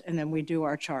charge is, and then we do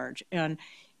our charge, and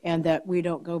that we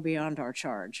don't go beyond our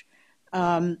charge.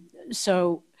 But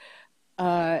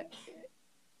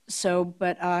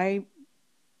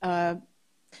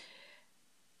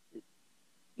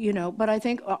I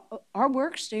think our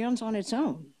work stands on its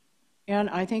own, and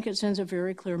I think it sends a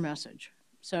very clear message.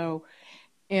 So,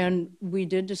 and we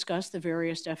did discuss the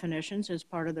various definitions as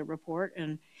part of the report,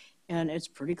 and it's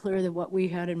pretty clear that what we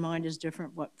had in mind is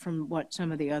different from what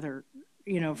some of the other,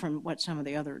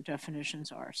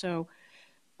 definitions are. So,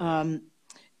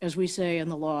 as we say in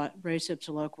the law, res ipsa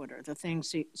loquitur, the thing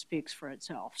speaks for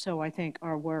itself. So I think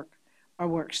our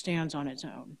work stands on its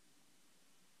own.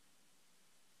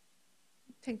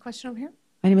 Take a question over here.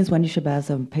 My name is Wendy Shabazz.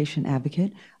 I'm a patient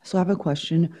advocate. So I have a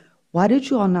question. Why did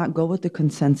you all not go with the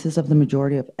consensus of the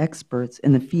majority of experts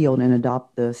in the field and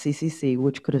adopt the CCC,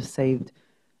 which could have saved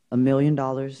 $1 million?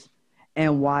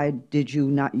 And why did you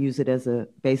not use it as a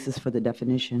basis for the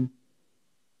definition?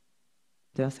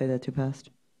 Did I say that too fast?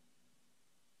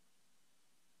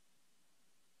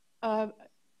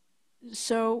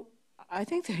 So I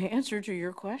think the answer to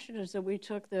your question is that we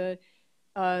took the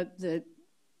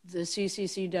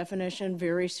CCC definition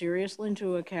very seriously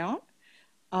into account,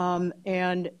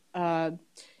 and I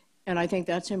think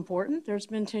that's important. There's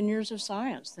been 10 years of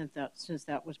science since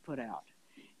that was put out,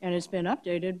 and it's been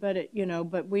updated. But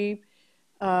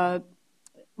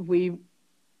we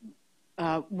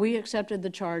accepted the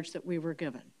charge that we were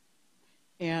given,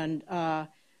 and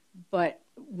but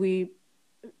we,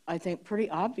 I think, pretty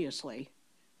obviously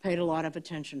paid a lot of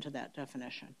attention to that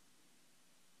definition.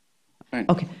 Right.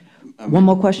 Okay. One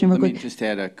more question real quick. Let me just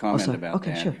add a comment about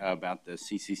that, sure. About the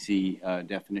CCC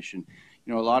definition.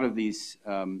 A lot of these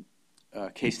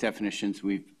case definitions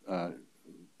we've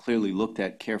clearly looked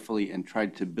at carefully and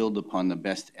tried to build upon the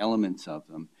best elements of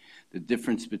them. The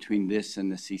difference between this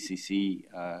and the CCC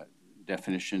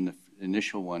definition, the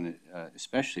initial one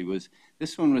especially, was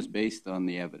this one was based on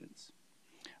the evidence.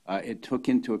 It took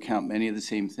into account many of the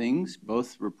same things.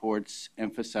 Both reports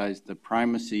emphasized the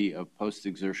primacy of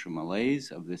post-exertional malaise,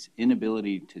 of this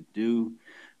inability to do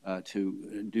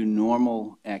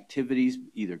normal activities,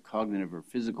 either cognitive or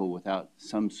physical, without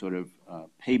some sort of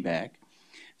payback.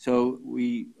 So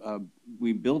we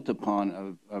built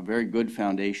upon a very good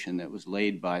foundation that was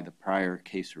laid by the prior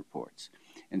case reports.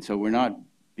 And so we're not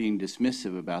being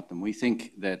dismissive about them. We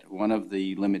think that one of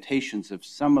the limitations of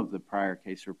some of the prior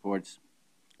case reports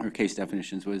or case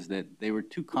definitions was that they were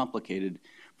too complicated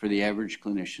for the average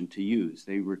clinician to use.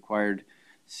 They required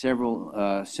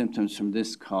several symptoms from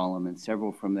this column and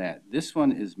several from that. This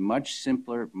one is much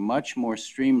simpler, much more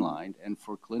streamlined, and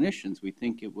for clinicians, we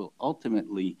think it will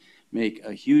ultimately make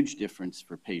a huge difference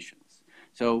for patients.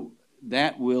 So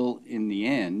that will, in the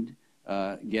end,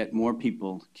 get more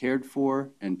people cared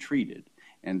for and treated,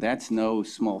 and that's no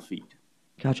small feat.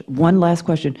 Gotcha. One last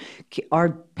question. Are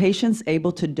patients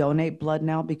able to donate blood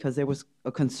now because there was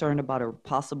a concern about a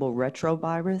possible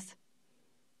retrovirus?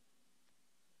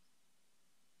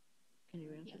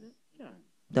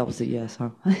 That was a yes, huh?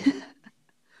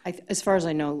 As far as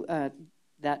I know,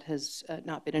 that has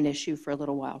not been an issue for a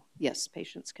little while. Yes,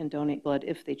 patients can donate blood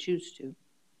if they choose to.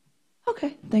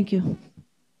 Okay, thank you.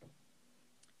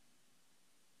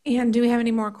 And do we have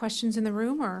any more questions in the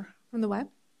room or from the web?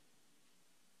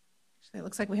 Actually, it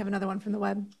looks like we have another one from the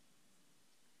web.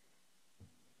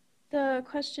 The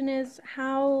question is,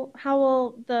 how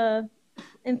will the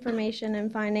information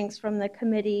and findings from the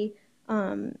committee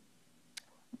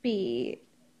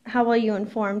how will you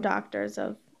inform doctors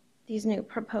of these new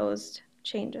proposed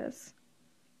changes?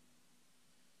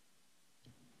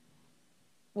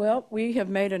 Well, we have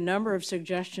made a number of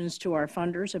suggestions to our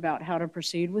funders about how to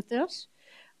proceed with this.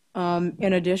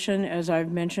 In addition, as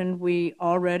I've mentioned, we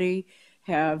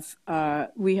have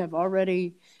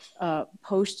already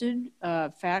posted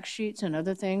fact sheets and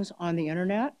other things on the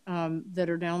internet that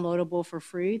are downloadable for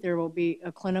free. There will be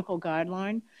a clinical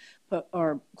guideline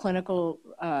or clinical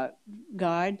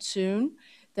guide soon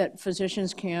that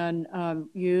physicians can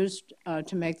use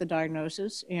to make the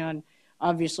diagnosis, and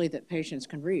obviously that patients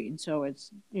can read. So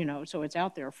it's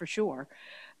out there for sure.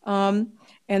 And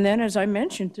then, as I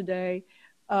mentioned today,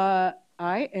 I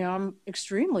am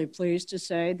extremely pleased to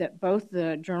say that both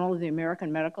the Journal of the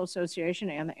American Medical Association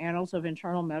and the Annals of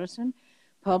Internal Medicine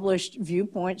published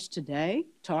viewpoints today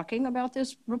talking about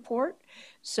this report.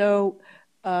 So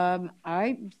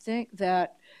I think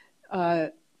that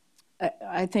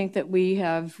we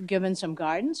have given some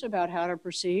guidance about how to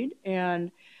proceed,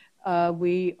 and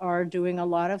we are doing a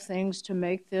lot of things to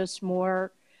make this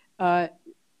more, to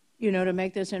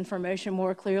make this information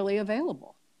more clearly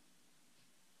available.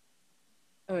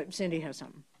 Cindy has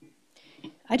something.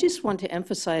 I just want to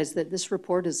emphasize that this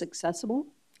report is accessible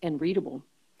and readable,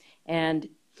 and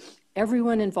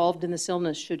everyone involved in this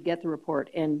illness should get the report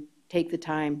and take the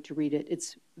time to read it.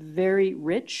 It's very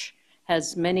rich,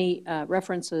 has many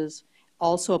references,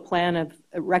 also a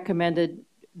recommended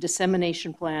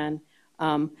dissemination plan.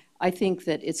 I think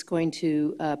that it's going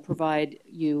to provide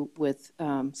you with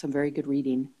some very good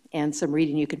reading and some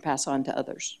reading you can pass on to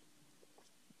others.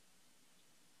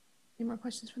 Any more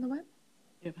questions from the web?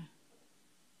 Yeah.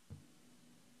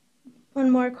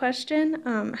 One more question.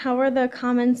 How are the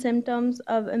common symptoms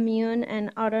of immune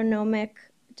and autonomic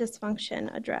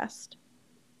dysfunction addressed?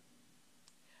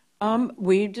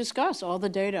 We discussed all the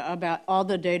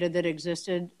data that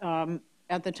existed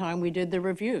at the time we did the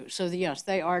review. So yes,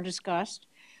 they are discussed.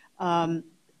 So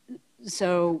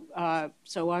I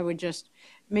would just,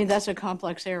 that's a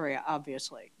complex area,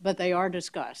 obviously, but they are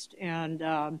discussed.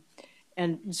 And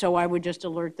so I would just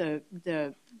alert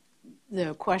the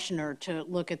questioner to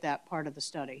look at that part of the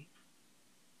study.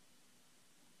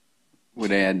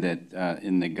 Would add that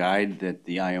in the guide that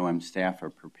the IOM staff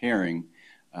are preparing,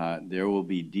 there will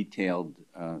be detailed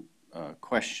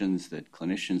questions that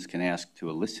clinicians can ask to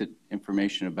elicit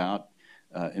information about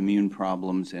immune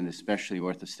problems and especially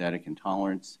orthostatic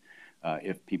intolerance.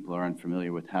 If people are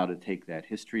unfamiliar with how to take that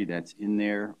history, that's in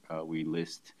there. We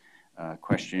list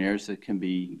questionnaires that can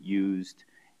be used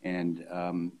and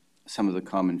some of the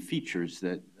common features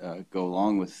that go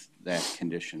along with that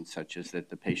condition, such as that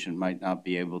the patient might not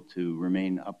be able to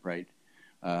remain upright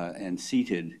and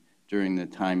seated during the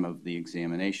time of the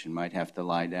examination, might have to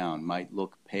lie down, might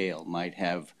look pale, might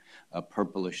have a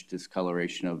purplish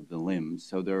discoloration of the limbs.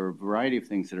 So there are a variety of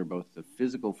things that are both the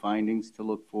physical findings to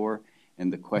look for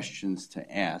and the questions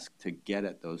to ask to get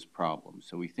at those problems.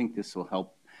 So we think this will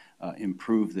help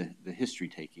improve the history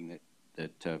taking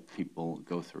that people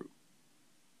go through.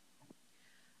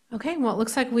 Okay, well, it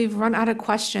looks like we've run out of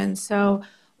questions. So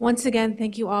once again,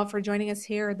 thank you all for joining us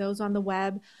here, those on the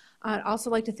web. I'd also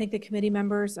like to thank the committee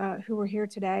members who were here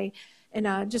today.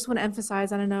 And just want to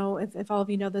emphasize, I don't know if all of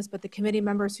you know this, but the committee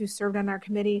members who served on our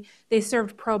committee, they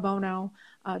served pro bono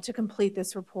to complete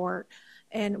this report.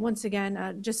 And once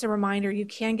again, just a reminder, you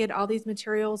can get all these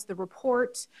materials, the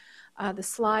report, the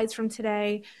slides from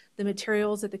today, the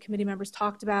materials that the committee members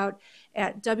talked about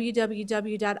at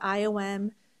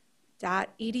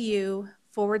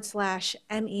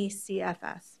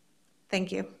www.iom.edu/MECFS.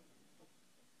 Thank you.